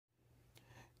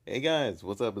Hey guys,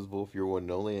 what's up? It's Wolf, your one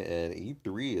and only, and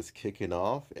E3 is kicking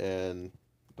off, and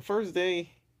the first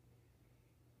day,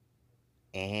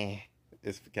 eh,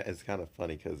 it's kind of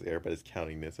funny because everybody's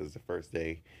counting this as the first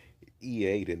day.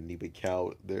 EA didn't even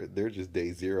count; they're just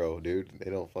day zero, dude.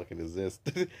 They don't fucking exist.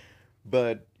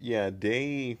 But yeah,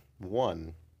 day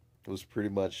one was pretty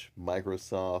much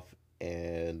Microsoft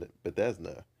and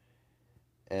Bethesda,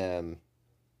 and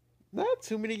not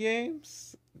too many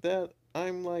games that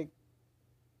I'm like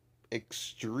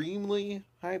extremely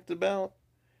hyped about,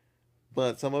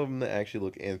 but some of them actually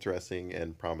look interesting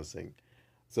and promising.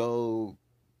 So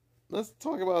let's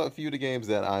talk about a few of the games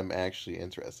that I'm actually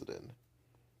interested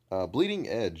in. Bleeding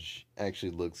Edge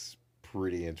actually looks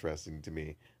pretty interesting to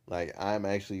me. Like I'm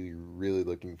actually really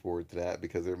looking forward to that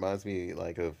because it reminds me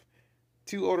like of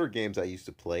two older games I used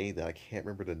to play that I can't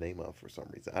remember the name of for some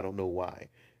reason. I don't know why,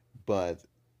 but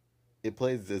it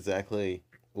plays exactly.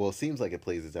 Well, it seems like it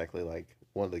plays exactly like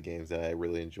one of the games that I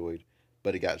really enjoyed,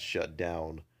 but it got shut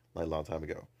down like a long time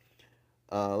ago.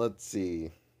 Let's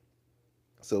see.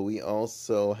 So we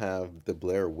also have the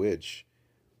Blair Witch,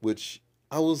 which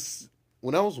I was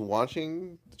when I was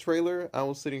watching the trailer, I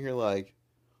was sitting here like,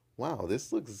 wow,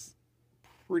 this looks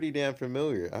pretty damn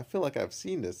familiar. I feel like I've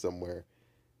seen this somewhere.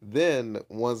 Then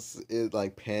once it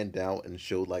like panned out and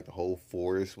showed like the whole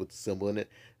forest with the symbol in it,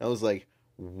 I was like,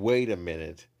 wait a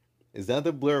minute. Is that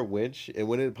the Blair Witch? And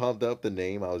when it popped up the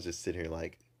name, I was just sitting here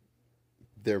like,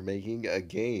 they're making a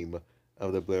game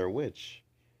of the Blair Witch.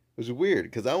 It was weird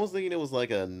because I was thinking it was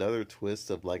like another twist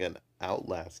of like an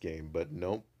Outlast game, but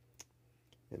nope.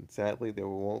 And sadly, there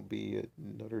won't be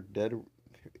another Dead,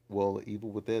 well,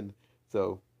 Evil Within.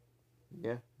 So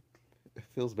yeah, it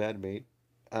feels bad, mate.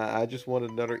 I just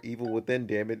want another Evil Within.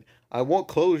 Damn it! I want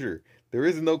closure. There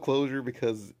is no closure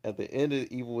because at the end of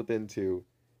Evil Within 2,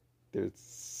 there's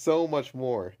so much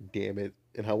more. Damn it!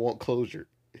 And I want closure.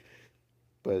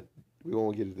 But we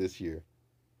won't get it this year.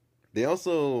 They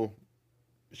also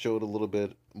showed a little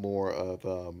bit more of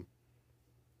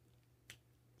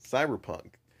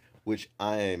Cyberpunk, which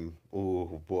I'm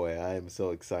oh boy, I am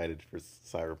so excited for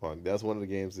Cyberpunk. That's one of the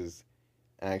games is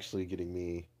actually getting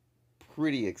me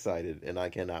pretty excited, and I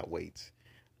cannot wait.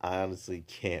 I honestly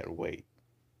can't wait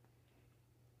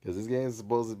because this game is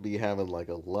supposed to be having like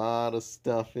a lot of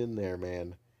stuff in there,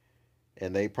 man.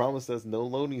 And they promised us no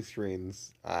loading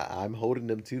screens. I'm holding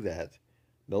them to that.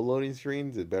 No loading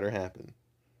screens. It better happen.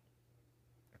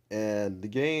 And the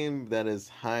game that is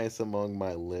highest among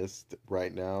my list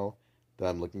right now that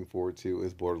I'm looking forward to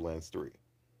is Borderlands 3.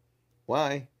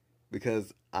 Why?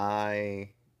 Because I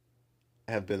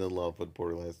have been in love with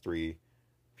Borderlands 3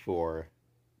 for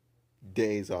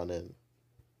days on end.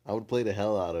 I would play the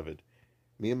hell out of it.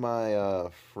 Me and my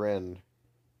friend,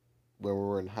 when we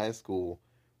were in high school,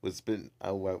 would spend.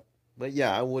 But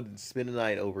yeah, I would spend a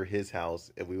night over his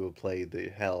house and we would play the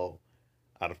hell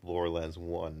out of Borderlands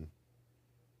 1.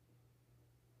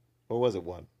 Or was it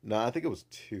 1? No, I think it was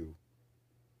 2.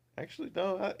 Actually,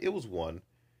 no, it was 1.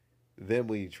 Then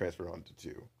we transferred on to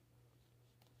 2.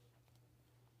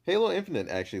 Halo Infinite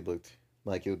actually looked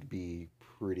like it would be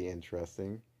pretty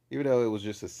interesting. Even though it was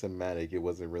just a cinematic, it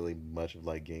wasn't really much of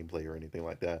like gameplay or anything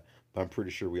like that. But I'm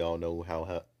pretty sure we all know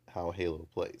how Halo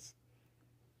plays.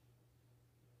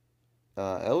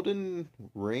 Elden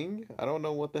Ring, I don't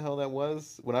know what the hell that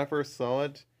was. When I first saw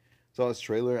its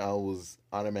trailer, I was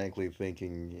automatically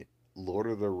thinking Lord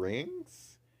of the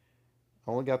Rings.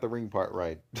 I only got the ring part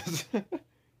right.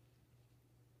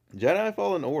 Jedi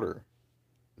Fallen Order.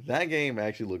 That game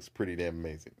actually looks pretty damn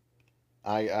amazing.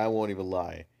 I won't even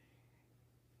lie.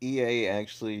 EA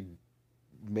actually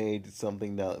made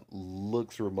something that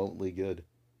looks remotely good.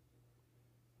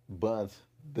 But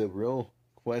the real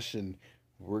question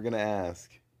we're gonna ask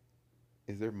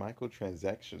is there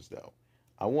microtransactions though?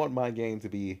 I want my game to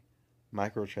be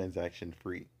microtransaction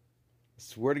free.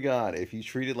 Swear to God, if you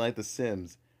treat it like The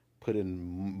Sims, put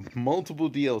in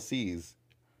multiple DLCs,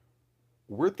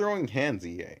 we're throwing hands,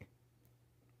 EA.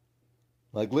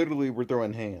 Like literally, we're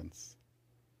throwing hands.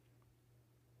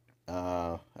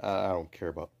 I don't care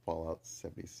about Fallout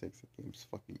 76. The game's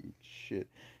fucking shit.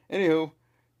 Anywho,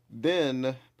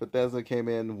 then Bethesda came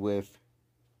in with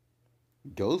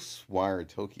Ghostwire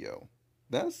Tokyo.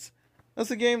 That's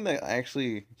that's a game that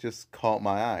actually just caught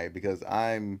my eye because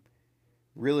I'm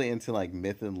really into like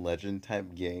myth and legend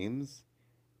type games,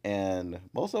 and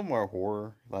most of them are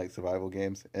horror like survival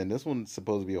games, and this one's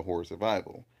supposed to be a horror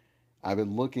survival. I've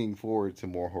been looking forward to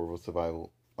more horror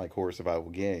survival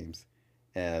games,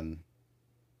 and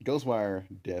Ghostwire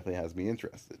definitely has me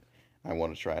interested. I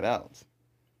want to try it out.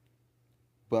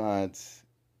 But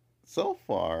so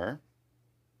far,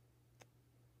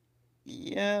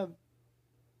 yeah,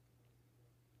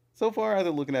 so far, after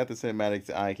looking at the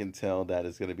cinematics, I can tell that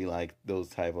it's gonna be like those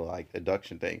type of like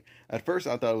abduction thing. At first,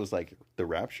 I thought it was like the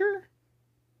Rapture,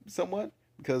 somewhat,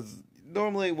 because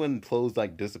normally when clothes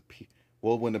like disappear,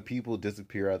 well, when the people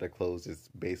disappear out of their clothes, it's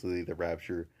basically the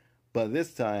Rapture. But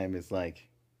this time, it's like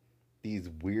these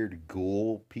weird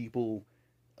ghoul people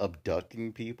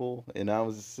abducting people, and I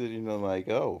was just sitting there like,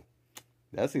 oh,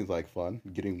 that seems like fun.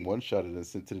 Getting one shot and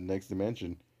sent to the next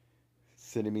dimension,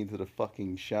 sending me to the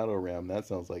fucking shadow realm. That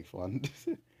sounds like fun.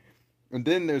 And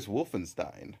then there's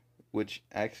Wolfenstein, which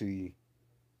actually,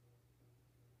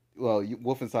 well,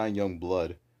 Wolfenstein Young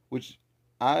Blood, which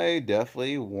I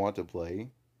definitely want to play.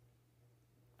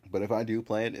 But if I do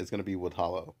play it, it's gonna be with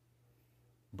Hollow.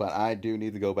 But I do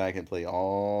need to go back and play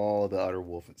all the other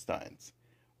Wolfensteins,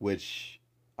 which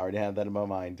I already have that in my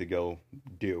mind to go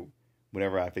do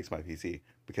whenever I fix my PC.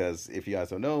 Because if you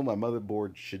guys don't know, my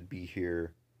motherboard should be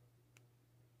here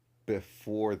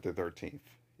before the 13th,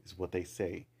 is what they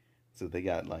say. So they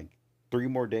got like 3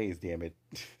 more days, damn it.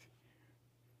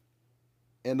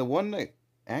 And the one that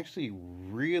actually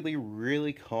really,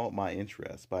 really caught my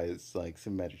interest by its like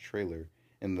cinematic trailer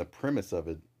and the premise of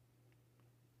it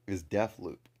is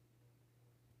Deathloop.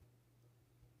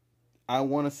 I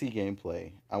want to see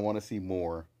gameplay. I want to see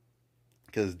more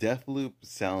because Deathloop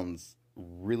sounds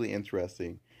really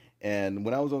interesting. And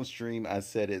when I was on stream, I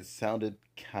said it sounded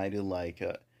kind of like,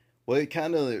 well, it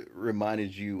kind of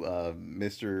reminded you of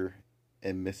Mr.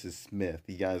 and Mrs. Smith.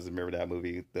 You guys remember that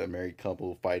movie? The married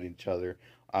couple fight each other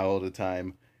all the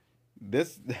time.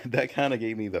 This that kind of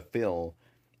gave me the feel,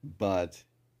 but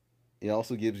it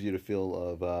also gives you the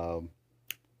feel of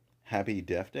Happy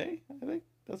Death Day. I think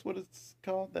that's what it's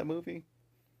called. That movie.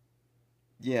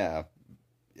 Yeah,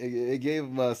 it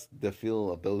gave us the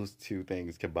feel of those two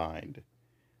things combined.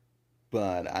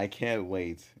 But I can't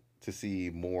wait to see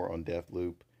more on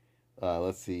Deathloop.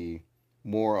 Let's see,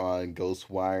 more on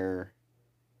Ghostwire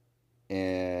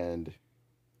and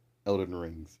Elden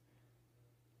Rings,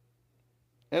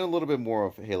 and a little bit more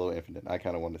of Halo Infinite. I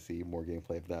kind of want to see more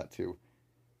gameplay of that too.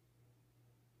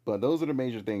 But those are the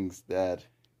major things that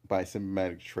by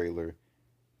cinematic trailer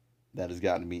that has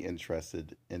gotten me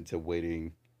interested into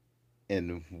waiting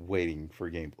and waiting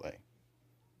for gameplay.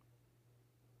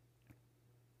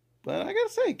 But I gotta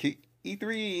say,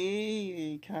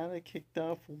 E3 kind of kicked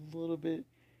off a little bit.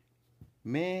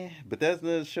 Man,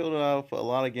 Bethesda showed off a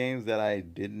lot of games that I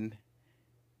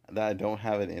don't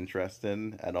have an interest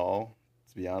in at all.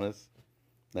 To be honest,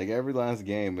 like every last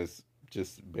game is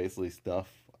just basically stuff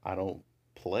I don't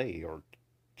play or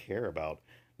care about.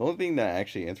 The only thing that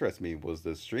actually interests me was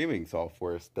the streaming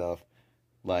software stuff,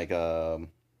 like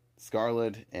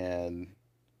Scarlet and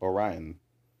Orion.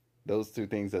 Those two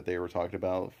things that they were talking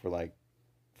about for like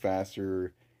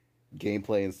faster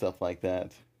gameplay and stuff like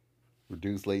that,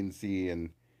 reduced latency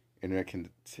and internet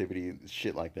connectivity,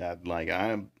 shit like that. Like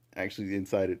I'm actually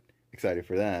excited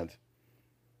for that.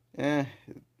 Eh,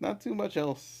 not too much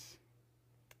else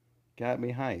got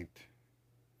me hyped.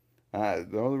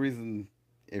 The only reason,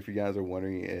 if you guys are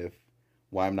wondering if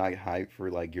why I'm not hyped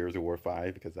for like Gears of War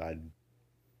 5, because I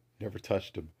never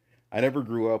touched them. I never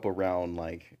grew up around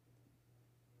like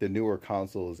the newer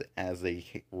consoles as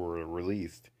they were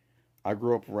released. I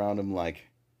grew up around them like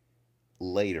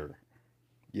later,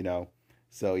 you know.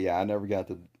 So yeah, I never got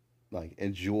to like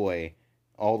enjoy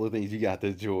all the things you got to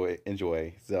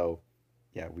enjoy. So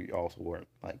yeah, we also weren't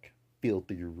like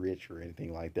filthy rich or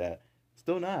anything like that.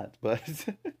 Still not, but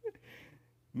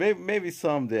maybe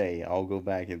someday I'll go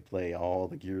back and play all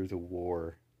the Gears of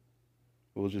War.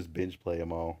 We'll just binge play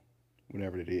them all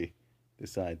whenever they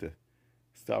decide to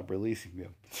stop releasing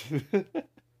them.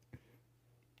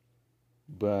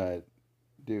 But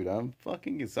dude, I'm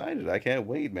fucking excited. I can't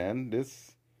wait, man.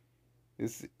 This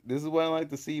is what I like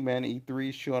to see, man.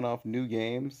 E3 showing off new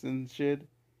games and shit.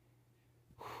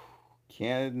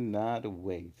 Cannot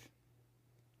wait.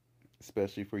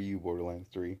 Especially for you, Borderlands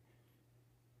 3.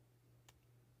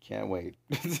 Can't wait.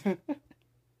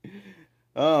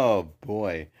 Oh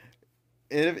boy.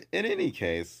 In any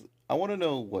case, I want to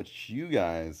know what you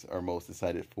guys are most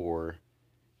excited for.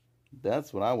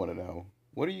 That's what I want to know.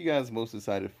 What are you guys most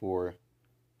excited for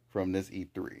from this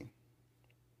E3?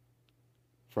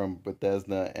 From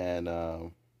Bethesda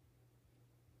and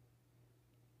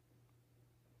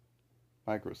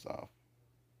Microsoft.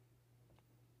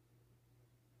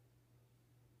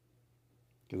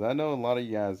 Because I know a lot of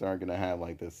you guys aren't going to have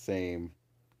like the same,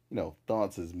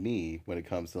 thoughts as me when it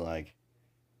comes to like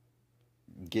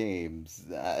games.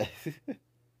 I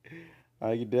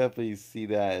can definitely see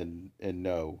that and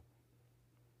know.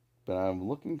 But I'm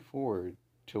looking forward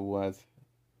to what.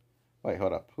 Wait,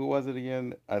 hold up. Who was it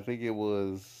again? I think it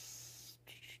was.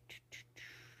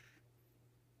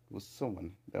 was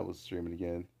someone that was streaming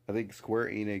again. I think Square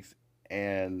Enix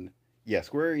and yeah,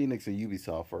 Square Enix and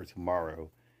Ubisoft are tomorrow.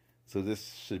 So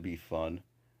this should be fun.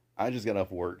 I just got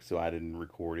off work, so I didn't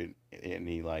record it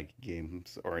any like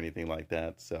games or anything like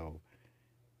that. So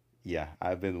yeah,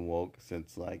 I've been woke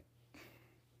since like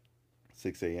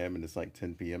 6 a.m. and it's like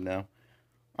 10 p.m. now.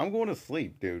 I'm going to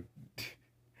sleep, dude.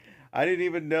 I didn't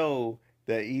even know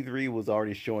that E3 was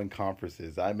already showing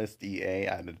conferences. I missed EA.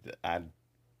 I'm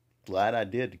glad I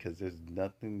did because there's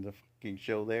nothing to fucking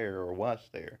show there or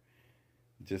watch there.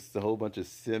 Just a whole bunch of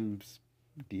Sims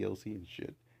DLC and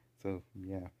shit. So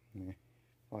yeah,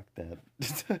 fuck that.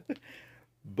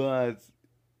 But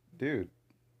dude,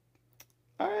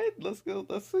 all right, let's go.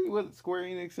 Let's see what Square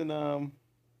Enix and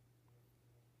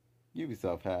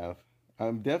Ubisoft have.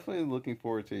 I'm definitely looking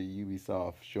forward to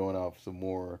Ubisoft showing off some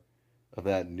more of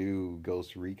that new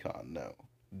Ghost Recon. No,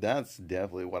 that's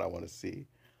definitely what I want to see.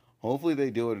 Hopefully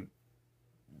they do it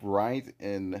right,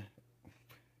 and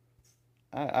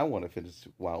I want to finish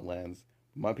Wildlands.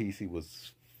 My PC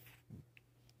was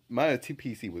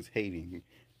PC was hating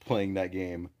playing that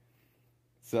game.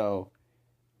 So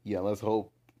yeah, let's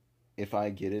hope if I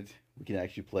get it, we can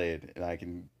actually play it, and I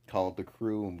can call up the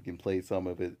crew and we can play some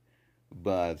of it.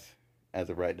 But as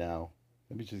of right now,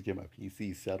 let me just get my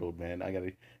PC settled, man. I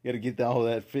gotta get all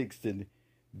that fixed and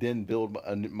then build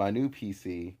my new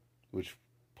PC, which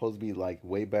supposed to be like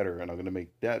way better, and I'm gonna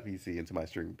make that PC into my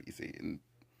streaming PC and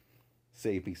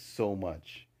save me so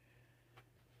much.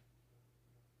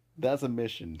 That's a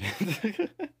mission.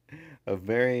 A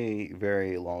very,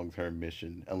 very long term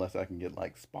mission. Unless I can get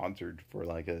like sponsored for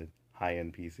like a high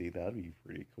end PC, that'd be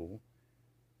pretty cool.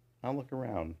 I'll look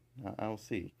around. I'll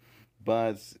see.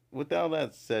 But with all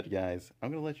that said, guys,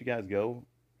 I'm gonna let you guys go.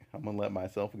 I'm gonna let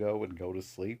myself go and go to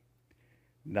sleep.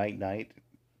 Night, night.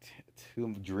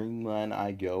 To dreamland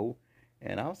I go.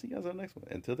 And I'll see you guys on the next one.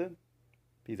 Until then,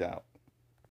 peace out.